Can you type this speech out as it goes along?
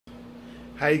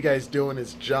How you guys doing?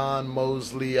 It's John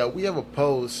Mosley. We have a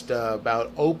post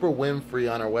about Oprah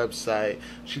Winfrey on our website.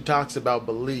 She talks about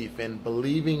belief and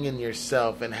believing in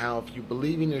yourself, and how if you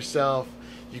believe in yourself,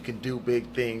 you can do big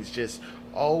things. Just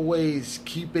always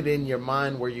keep it in your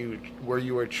mind where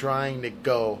you are trying to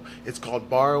go. It's called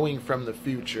borrowing from the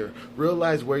future.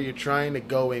 Realize where you're trying to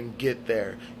go and get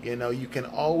there. You can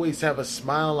always have a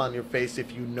smile on your face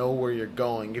if you know where you're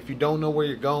going. If you don't know where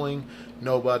you're going,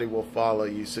 nobody will follow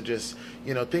you. So just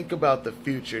think about the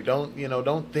future.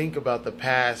 Don't think about the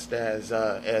past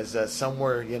as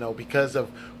somewhere, because of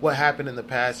what happened in the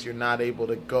past, you're not able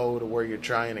to go to where you're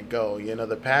trying to go.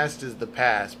 The past is the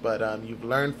past, but you've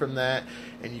learned from that,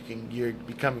 and you're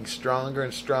becoming stronger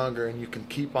and stronger, and you can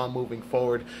keep on moving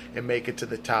forward and make it to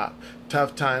the top.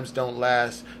 Tough times don't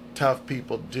last. Tough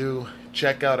people do.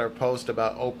 Check out our post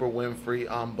about Oprah Winfrey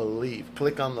on belief.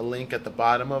 Click on the link at the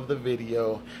bottom of the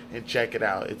video and check it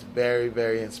out. It's very,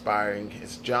 very inspiring.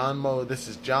 This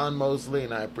is John Mosley,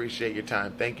 and I appreciate your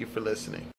time. Thank you for listening.